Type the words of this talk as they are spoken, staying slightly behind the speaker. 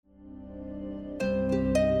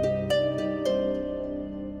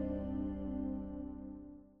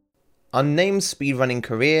unnamed speedrunning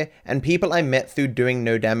career, and people I met through doing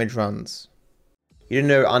no damage runs. You didn't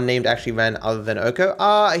know unnamed actually ran other than Oko?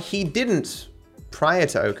 He didn't prior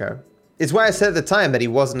to Oko. It's why I said at the time that he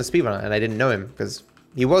wasn't a speedrunner and I didn't know him, because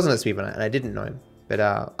he wasn't a speedrunner and I didn't know him. But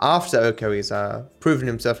after Oko, he's proven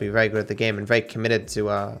himself to be very good at the game and very committed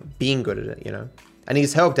to being good at it, you know? And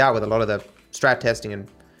he's helped out with a lot of the strat testing, and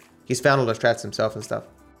he's found all the strats himself and stuff.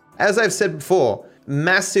 As I've said before,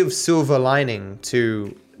 massive silver lining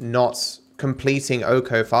to not completing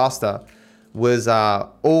Oko faster was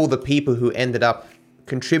all the people who ended up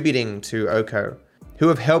contributing to Oko, who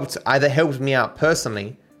have either helped me out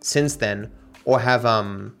personally since then, or have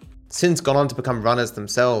since gone on to become runners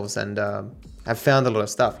themselves and have found a lot of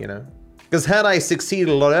stuff, you know? Because had I succeeded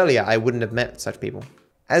a lot earlier, I wouldn't have met such people.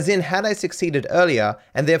 As in, had I succeeded earlier,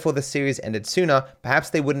 and therefore the series ended sooner,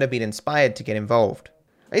 perhaps they wouldn't have been inspired to get involved.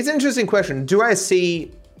 It's an interesting question. Do I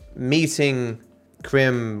see meeting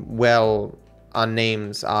Krim, Well,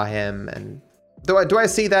 Unnamed, Arhem, and... Do I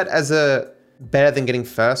see that as a better than getting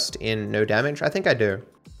first in no damage? I think I do.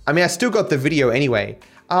 I mean, I still got the video anyway.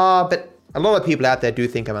 But a lot of people out there do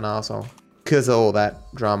think I'm an asshole because of all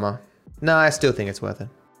that drama. No, I still think it's worth it.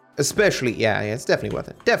 Especially, yeah, it's definitely worth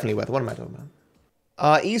it. Definitely worth it. What am I talking about?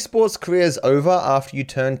 Are esports careers over after you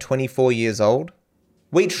turn 24 years old?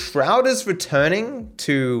 Wait, Shroud is returning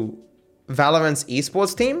to Valorant's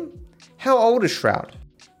esports team? How old is Shroud?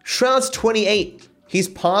 Shroud's 28. He's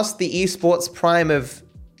past the esports prime of,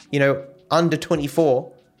 you know, under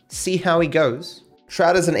 24. See how he goes.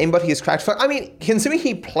 Shroud is an aimbot, he's cracked. I mean, considering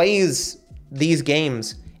he plays these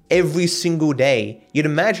games every single day, you'd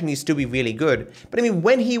imagine he'd still be really good. But I mean,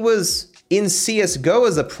 when he was in CSGO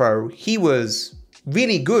as a pro, he was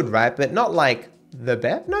really good, right? But not like the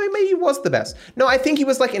best? No, maybe he was the best. No, I think he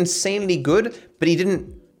was like insanely good, but he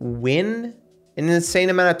didn't win an insane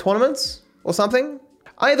amount of tournaments or something.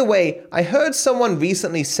 Either way, I heard someone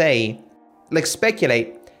recently say, like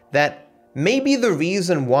speculate, that maybe the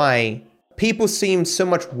reason why people seem so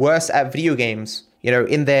much worse at video games, you know,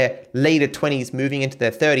 in their later 20s, moving into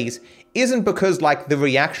their 30s, isn't because like the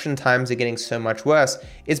reaction times are getting so much worse.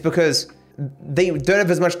 It's because they don't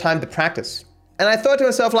have as much time to practice. And I thought to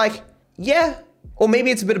myself like, yeah, or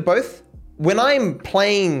maybe it's a bit of both. When I'm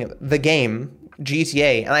playing the game,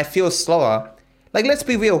 GTA, and I feel slower, like let's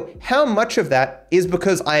be real, how much of that is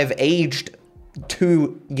because I have aged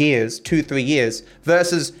 3 years,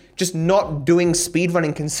 versus just not doing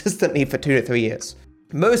speedrunning consistently for 2 to 3 years.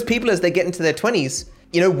 Most people, as they get into their 20s,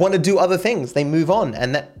 you know, want to do other things. They move on,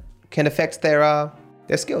 and that can affect their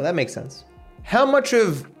skill. That makes sense. How much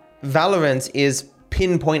of Valorant is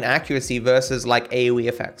pinpoint accuracy versus like AoE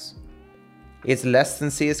effects? It's less than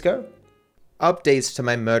CSGO. Updates to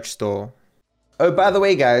my merch store. Oh, by the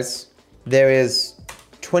way, guys, there is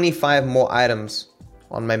 25 more items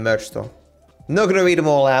on my merch store. I'm not gonna read them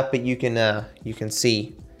all out, but you can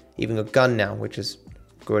see. Even a gun now, which is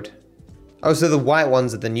good. Oh, so the white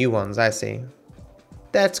ones are the new ones, I see.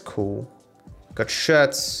 That's cool. Got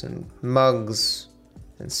shirts and mugs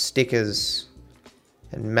and stickers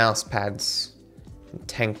and mouse pads and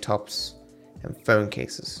tank tops and phone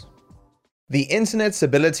cases. The internet's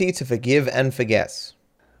ability to forgive and forget.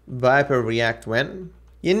 Viper React when?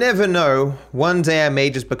 You never know, one day I may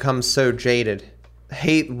just become so jaded.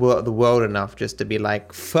 Hate the world enough just to be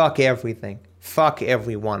like, fuck everything. Fuck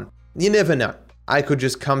everyone. You never know. I could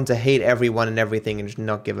just come to hate everyone and everything and just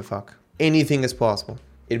not give a fuck. Anything is possible.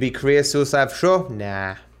 It'd be career suicide for sure?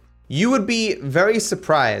 Nah. You would be very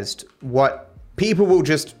surprised what people will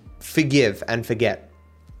just forgive and forget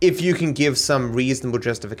if you can give some reasonable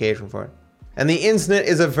justification for it. And the internet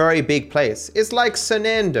is a very big place. It's like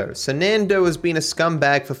Sonando. Sonando has been a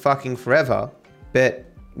scumbag for fucking forever, but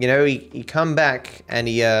you know, he come back and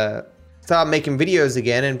he start making videos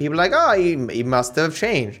again, and people are like, oh, he must have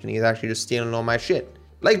changed, and he's actually just stealing all my shit.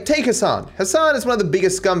 Like, take Hassan. Hassan is one of the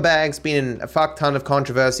biggest scumbags, been in a fuck ton of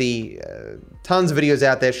controversy, tons of videos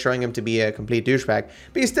out there showing him to be a complete douchebag,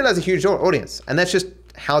 but he still has a huge audience, and that's just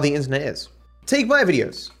how the internet is. Take my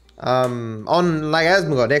videos. On like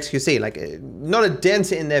Asmongold, XQC, like not a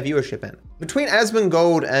dent in their viewership in. Between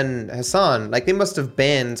Asmongold and Hassan, like they must have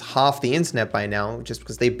banned half the internet by now, just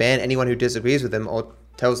because they ban anyone who disagrees with them or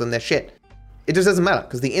tells them their shit. It just doesn't matter,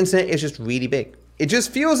 because the internet is just really big. It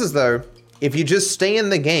just feels as though if you just stay in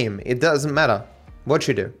the game, it doesn't matter what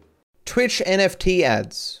you do. Twitch NFT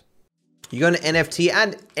ads. You got an NFT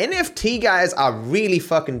ad? NFT guys are really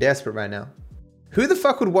fucking desperate right now. Who the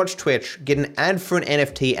fuck would watch Twitch, get an ad for an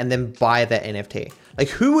NFT, and then buy that NFT? Like,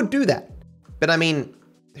 who would do that? But I mean,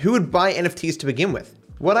 who would buy NFTs to begin with?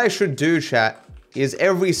 What I should do, chat, is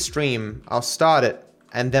every stream, I'll start it,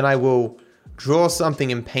 and then I will draw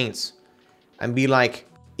something in Paint and be like,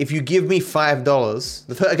 if you give me $5,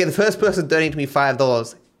 the first person donating to me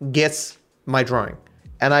 $5 gets my drawing.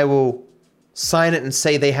 And I will sign it and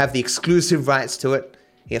say they have the exclusive rights to it.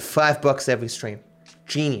 You get $5 every stream.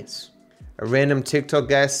 Genius. A random TikTok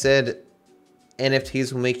guy said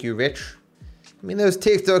NFTs will make you rich. I mean, those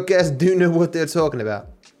TikTok guys do know what they're talking about.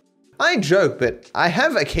 I joke, but I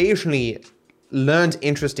have occasionally learned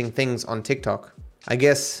interesting things on TikTok. I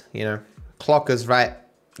guess, clock is right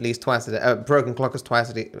at least twice a day. A broken clock is twice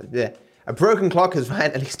a day. Yeah. A broken clock is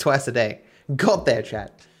right at least twice a day. Got there,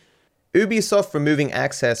 chat. Ubisoft removing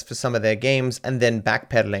access for some of their games and then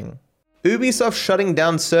backpedaling. Ubisoft shutting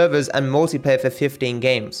down servers and multiplayer for 15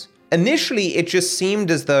 games. Initially, it just seemed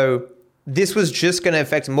as though this was just going to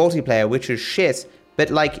affect multiplayer, which is shit, but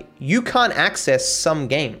you can't access some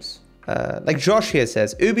games. Like Josh here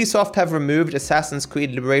says, Ubisoft have removed Assassin's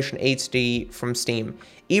Creed Liberation HD from Steam.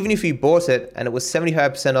 Even if you bought it and it was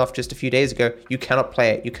 75% off just a few days ago, you cannot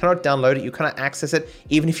play it. You cannot download it. You cannot access it,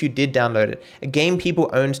 even if you did download it. A game people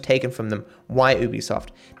owned taken from them. Why Ubisoft?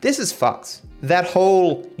 This is fucked. That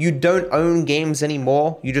whole, you don't own games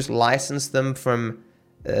anymore. You just license them from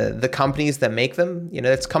the companies that make them.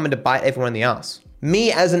 It's coming to bite everyone in the ass.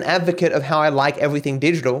 Me, as an advocate of how I like everything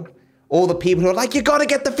digital, all the people who are like, you gotta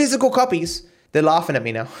get the physical copies, they're laughing at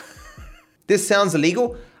me now. This sounds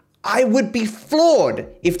illegal. I would be floored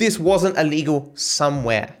if this wasn't illegal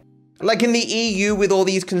somewhere. Like in the EU with all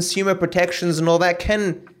these consumer protections and all that,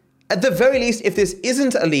 at the very least, if this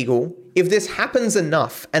isn't illegal, if this happens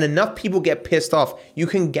enough and enough people get pissed off, you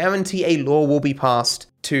can guarantee a law will be passed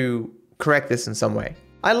to correct this in some way.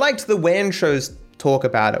 I liked the WAN show's talk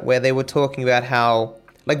about it, where they were talking about how,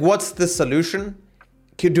 what's the solution?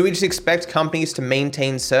 Do we just expect companies to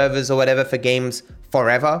maintain servers or whatever for games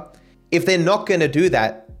forever? If they're not going to do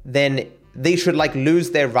that, then they should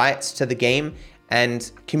lose their rights to the game,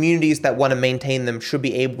 and communities that want to maintain them should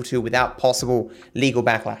be able to without possible legal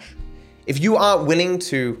backlash. If you aren't willing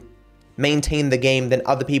to maintain the game, then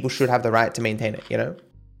other people should have the right to maintain it,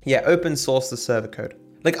 Yeah, open source the server code.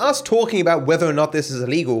 Us talking about whether or not this is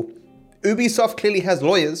illegal, Ubisoft clearly has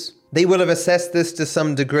lawyers. They will have assessed this to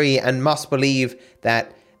some degree and must believe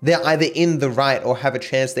that they're either in the right or have a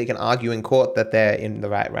chance they can argue in court that they're in the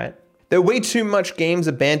right? There are way too much games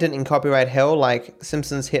abandoned in copyright hell, like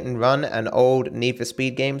Simpsons Hit and Run and old Need for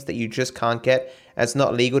Speed games that you just can't get, and it's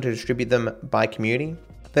not legal to distribute them by community.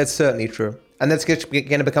 That's certainly true. And that's going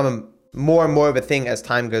to become more and more of a thing as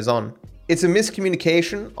time goes on. It's a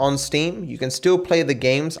miscommunication on Steam. You can still play the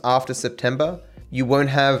games after September. You won't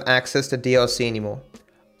have access to DLC anymore.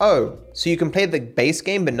 Oh, so you can play the base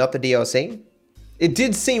game but not the DLC? It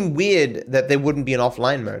did seem weird that there wouldn't be an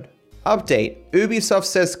offline mode. Update. Ubisoft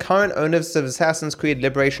says current owners of Assassin's Creed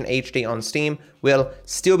Liberation HD on Steam will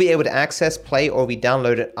still be able to access, play, or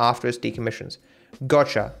re-download it after it's decommissioned.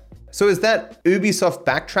 Gotcha. So is that Ubisoft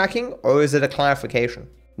backtracking, or is it a clarification?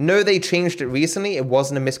 No, they changed it recently. It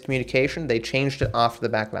wasn't a miscommunication. They changed it after the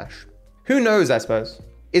backlash. Who knows, I suppose.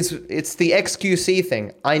 It's the XQC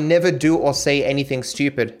thing. I never do or say anything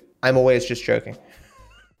stupid. I'm always just joking.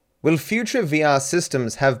 Will future VR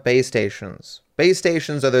systems have base stations? Base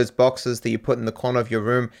stations are those boxes that you put in the corner of your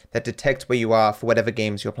room that detect where you are for whatever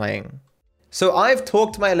games you're playing. So I've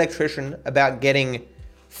talked to my electrician about getting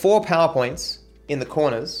 4 power points in the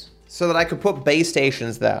corners so that I could put base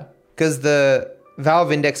stations there, because the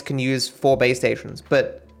Valve Index can use 4 base stations,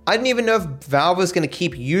 but I didn't even know if Valve was going to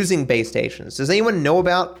keep using base stations. Does anyone know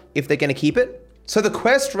about if they're going to keep it? So the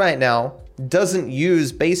Quest right now doesn't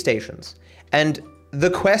use base stations, and the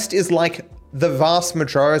Quest is like the vast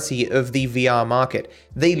majority of the VR market.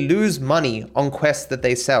 They lose money on quests that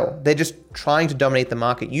they sell. They're just trying to dominate the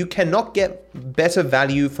market. You cannot get better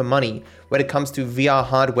value for money when it comes to VR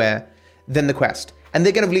hardware than the Quest. And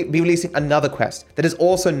they're going to be releasing another Quest that is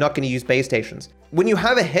also not going to use base stations. When you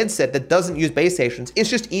have a headset that doesn't use base stations, it's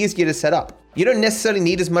just easier to set up. You don't necessarily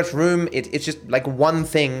need as much room. It's just like one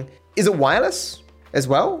thing. Is it wireless as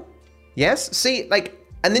well? Yes. See,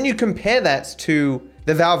 and then you compare that to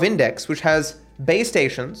the Valve Index, which has base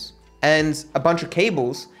stations and a bunch of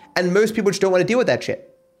cables, and most people just don't want to deal with that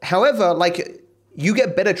shit. However, you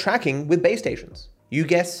get better tracking with base stations. You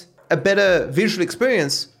get a better visual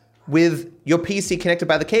experience with your PC connected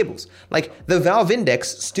by the cables. The Valve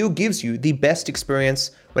Index still gives you the best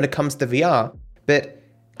experience when it comes to VR, but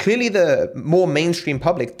clearly the more mainstream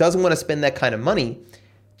public doesn't want to spend that kind of money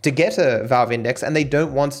to get a Valve Index, and they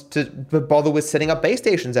don't want to bother with setting up base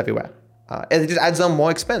stations everywhere. It just adds on more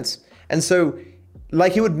expense. And so,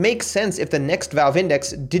 it would make sense if the next Valve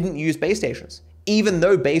Index didn't use base stations, even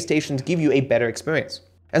though base stations give you a better experience.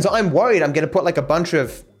 And so I'm worried I'm going to put a bunch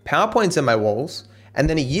of PowerPoints in my walls, And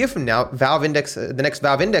then a year from now, the next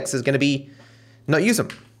Valve Index is going to be not use them.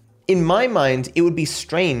 In my mind, it would be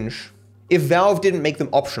strange if Valve didn't make them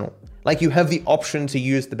optional. Like you have the option to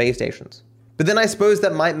use the base stations. But then I suppose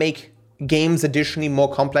that might make games additionally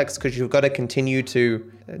more complex because you've got to continue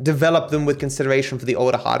to develop them with consideration for the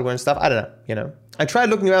older hardware and stuff. I don't know, you know. I tried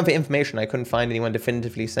looking around for information. I couldn't find anyone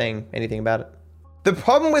definitively saying anything about it. The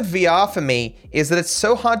problem with VR for me is that it's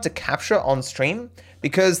so hard to capture on stream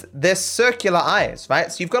because they're circular eyes,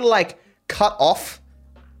 right? So you've got to like cut off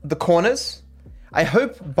the corners. I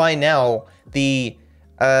hope by now the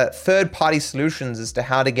third-party solutions as to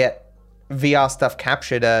how to get VR stuff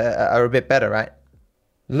captured are a bit better, right?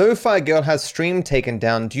 Lo-Fi Girl has stream taken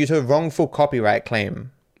down due to wrongful copyright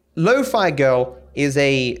claim. Lo-Fi Girl is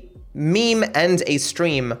a meme and a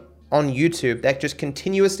stream on YouTube that just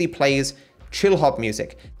continuously plays chill hop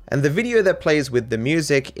music. And the video that plays with the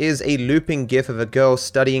music is a looping gif of a girl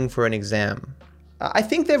studying for an exam. I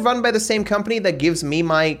think they're run by the same company that gives me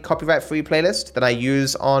my copyright-free playlist that I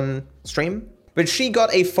use on stream. But she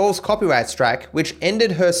got a false copyright strike, which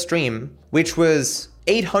ended her stream, which was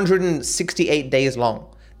 868 days long.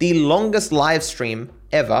 The longest live stream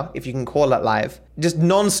ever, if you can call it live, just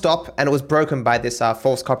non-stop, and it was broken by this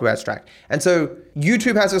false copyright strike. And so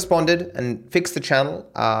YouTube has responded and fixed the channel.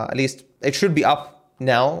 At least it should be up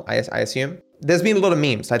now, I assume. There's been a lot of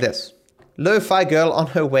memes like this. Lo-Fi Girl on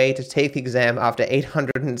her way to take the exam after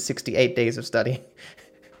 868 days of studying.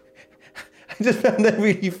 I just found that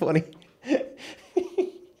really funny.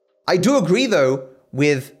 I do agree though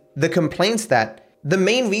with the complaints that the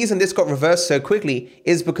main reason this got reversed so quickly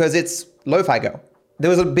is because it's Lo-Fi Girl. There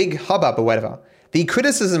was a big hubbub or whatever. The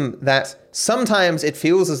criticism that sometimes it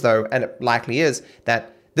feels as though, and it likely is,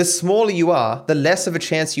 that the smaller you are, the less of a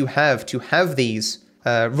chance you have to have these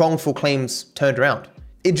wrongful claims turned around.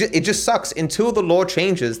 It just sucks. Until the law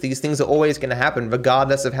changes, these things are always going to happen,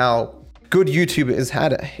 regardless of how good YouTube is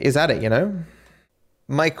at it, you know?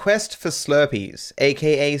 My quest for Slurpees,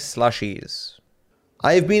 aka slushies.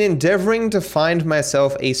 I've been endeavoring to find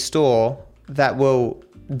myself a store that will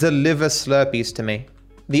deliver Slurpees to me.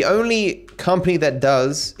 The only company that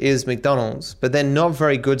does is McDonald's, but they're not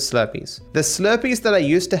very good Slurpees. The Slurpees that I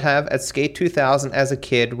used to have at Skate 2000 as a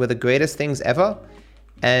kid were the greatest things ever.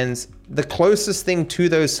 And the closest thing to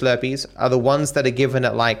those Slurpees are the ones that are given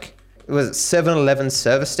at like, it was 7-Eleven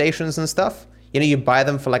service stations and stuff. You know, you buy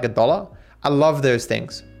them for like $1. I love those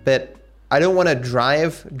things, but I don't want to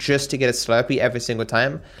drive just to get a Slurpee every single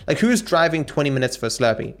time. Like who's driving 20 minutes for a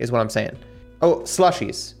Slurpee is what I'm saying. Oh,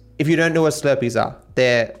 slushies. If you don't know what Slurpees are,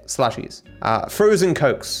 they're slushies. Frozen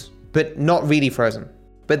Cokes, but not really frozen.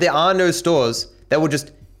 But there are no stores that will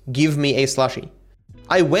just give me a slushie.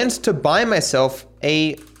 I went to buy myself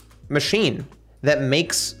a machine that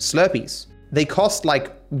makes Slurpees. They cost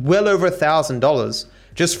like well over $1,000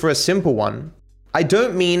 just for a simple one. I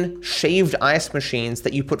don't mean shaved ice machines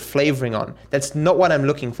that you put flavoring on. That's not what I'm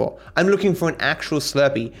looking for. I'm looking for an actual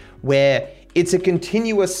Slurpee where it's a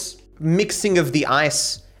continuous mixing of the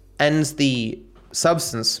ice and the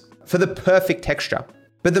substance for the perfect texture.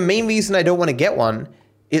 But the main reason I don't want to get one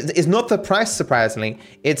is not the price, surprisingly.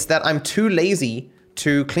 It's that I'm too lazy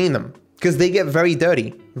to clean them because they get very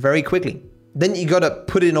dirty very quickly. Then you gotta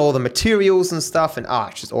put in all the materials and stuff and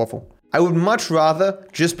it's just awful. I would much rather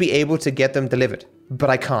just be able to get them delivered, but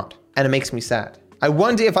I can't, and it makes me sad. I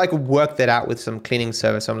wonder if I could work that out with some cleaning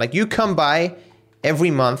service. So I'm like, you come by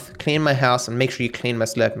every month, clean my house, and make sure you clean my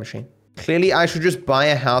Slurpee machine. Clearly, I should just buy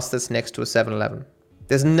a house that's next to a 7-Eleven.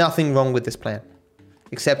 There's nothing wrong with this plan,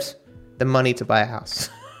 except the money to buy a house.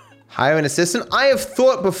 Hire an assistant. I have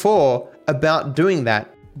thought before about doing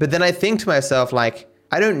that, but then I think to myself, like,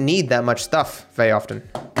 I don't need that much stuff very often.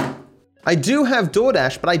 I do have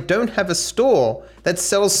DoorDash, but I don't have a store that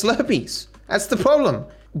sells Slurpees. That's the problem.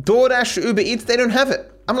 DoorDash, Uber Eats, they don't have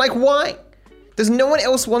it. I'm like, why? Does no one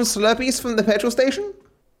else want Slurpees from the petrol station?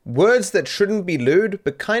 Words that shouldn't be lewd,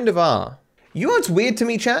 but kind of are. You know what's weird to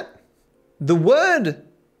me, chat? The word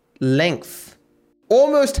length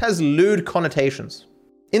almost has lewd connotations.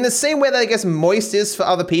 In the same way that I guess moist is for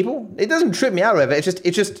other people, it doesn't trip me out of it.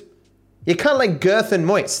 It's just, you're kind of like girth and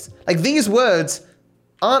moist. Like these words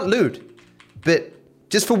aren't lewd. But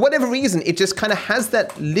just for whatever reason, it just kind of has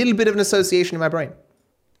that little bit of an association in my brain.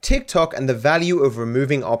 TikTok and the value of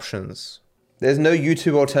removing options. There's no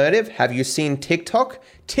YouTube alternative. Have you seen TikTok?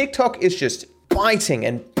 TikTok is just biting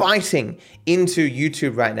and biting into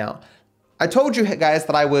YouTube right now. I told you guys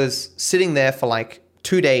that I was sitting there for like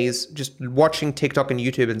 2 days, just watching TikTok and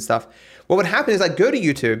YouTube and stuff. What would happen is I'd go to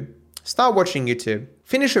YouTube, start watching YouTube,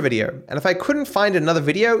 finish a video. And if I couldn't find another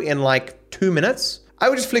video in like 2 minutes, I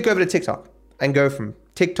would just flick over to TikTok and go from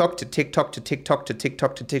TikTok to TikTok to TikTok to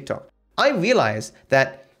TikTok to TikTok, I realize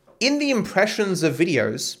that in the impressions of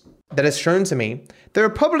videos that is shown to me, there are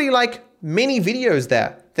probably like many videos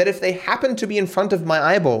there that if they happen to be in front of my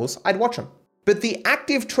eyeballs, I'd watch them. But the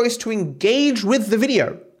active choice to engage with the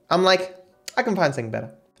video, I'm like, I can find something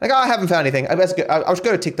better. Like, oh, I haven't found anything. I'll just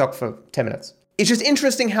go to TikTok for 10 minutes. It's just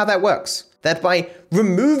interesting how that works. That by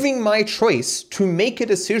removing my choice to make a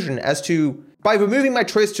decision by removing my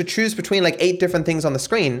choice to choose between like 8 different things on the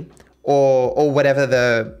screen or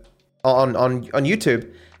whatever on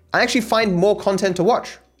YouTube, I actually find more content to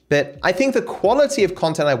watch. But I think the quality of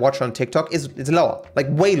content I watch on TikTok is lower, like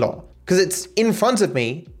way lower, because it's in front of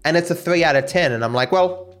me and it's a 3 out of 10. And I'm like,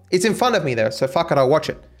 well, it's in front of me though, so fuck it, I'll watch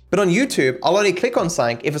it. But on YouTube, I'll only click on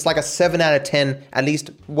something if it's like a 7 out of 10, at least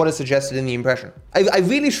what is suggested in the impression. I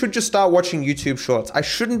really should just start watching YouTube Shorts. I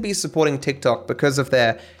shouldn't be supporting TikTok because of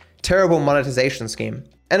their terrible monetization scheme.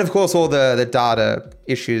 And of course, all the data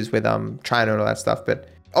issues with China and all that stuff. But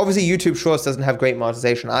obviously YouTube Shorts doesn't have great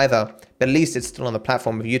monetization either, but at least it's still on the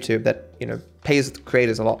platform of YouTube that, pays the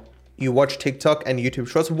creators a lot. You watch TikTok and YouTube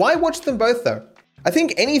Shorts. Why watch them both though? I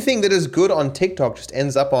think anything that is good on TikTok just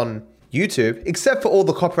ends up on YouTube, except for all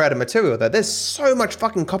the copyrighted material though. There's so much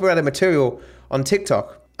fucking copyrighted material on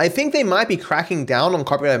TikTok. I think they might be cracking down on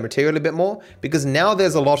copyrighted material a bit more because now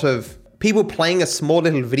there's a lot of people playing a small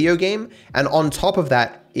little video game and on top of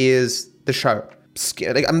that is the show.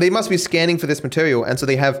 They must be scanning for this material and so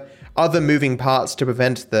they have other moving parts to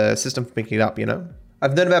prevent the system from picking it up,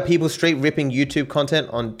 I've known about people straight ripping YouTube content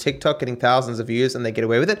on TikTok, getting thousands of views and they get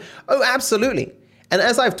away with it. Oh, absolutely. And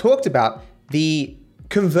as I've talked about, the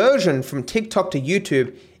conversion from TikTok to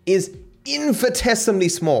YouTube is infinitesimally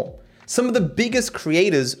small. Some of the biggest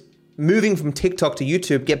creators moving from TikTok to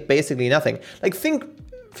YouTube get basically nothing. Like think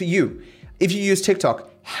for you, if you use TikTok,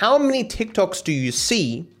 how many TikToks do you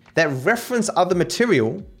see that reference other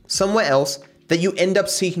material somewhere else that you end up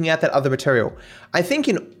seeking out that other material? I think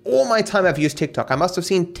in all my time I've used TikTok, I must have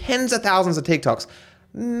seen tens of thousands of TikToks,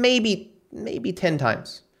 maybe 10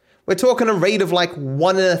 times. We're talking a rate of like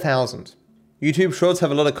 1 in 1,000. YouTube Shorts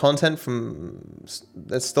have a lot of content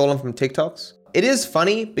that's stolen from TikToks. It is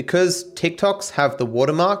funny because TikToks have the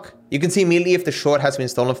watermark. You can see immediately if the short has been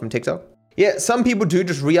stolen from TikTok. Yeah, some people do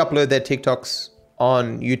just re-upload their TikToks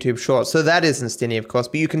on YouTube Shorts. So that isn't stingy, of course,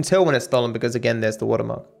 but you can tell when it's stolen because again, there's the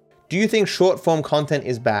watermark. Do you think short form content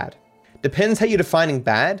is bad? Depends how you're defining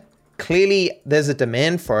bad. Clearly, there's a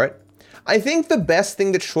demand for it. I think the best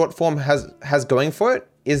thing that short form has going for it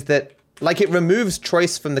is that it removes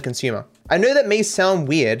choice from the consumer. I know that may sound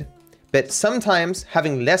weird, but sometimes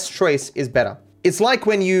having less choice is better. It's like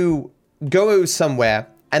when you go somewhere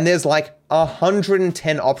and there's like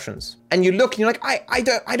 110 options and you look and you're like, I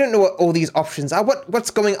don't know what all these options are.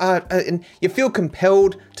 What's going on? And you feel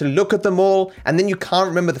compelled to look at them all. And then you can't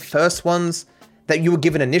remember the first ones that you were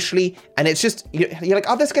given initially. And it's just, you're like,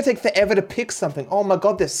 oh, this is gonna take forever to pick something. Oh my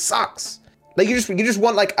God, this sucks. Like you just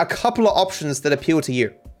want like a couple of options that appeal to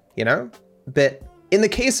you, But in the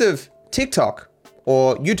case of TikTok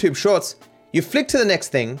or YouTube Shorts, you flick to the next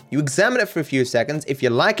thing, you examine it for a few seconds. If you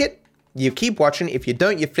like it, you keep watching. If you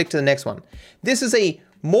don't, you flick to the next one. This is a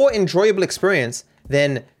more enjoyable experience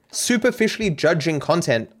than superficially judging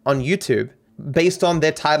content on YouTube based on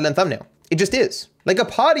their title and thumbnail. It just is. Like a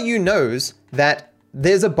part of you knows that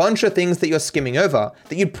there's a bunch of things that you're skimming over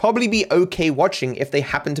that you'd probably be okay watching if they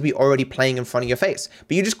happen to be already playing in front of your face.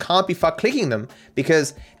 But you just can't be fuck clicking them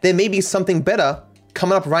because there may be something better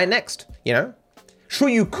coming up right next, Sure,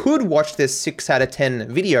 you could watch this 6 out of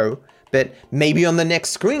 10 video, but maybe on the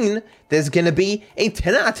next screen, there's gonna be a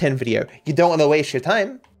 10 out of 10 video. You don't wanna waste your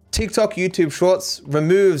time. TikTok, YouTube Shorts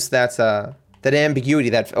removes that ambiguity,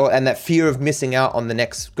 and that fear of missing out on the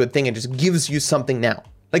next good thing. It just gives you something now.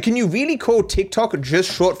 Like, can you really call TikTok just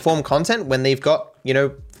short form content when they've got,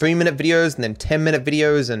 3-minute videos and then 10-minute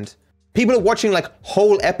videos and people are watching like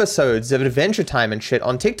whole episodes of Adventure Time and shit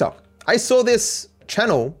on TikTok? I saw this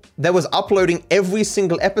channel that was uploading every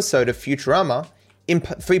single episode of Futurama in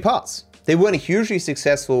 3 parts. They weren't a hugely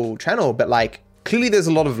successful channel, but clearly there's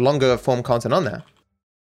a lot of longer form content on there.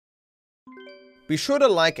 Be sure to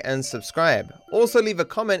like and subscribe. Also leave a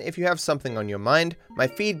comment if you have something on your mind. My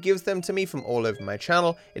feed gives them to me from all over my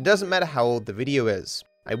channel. It doesn't matter how old the video is.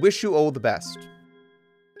 I wish you all the best.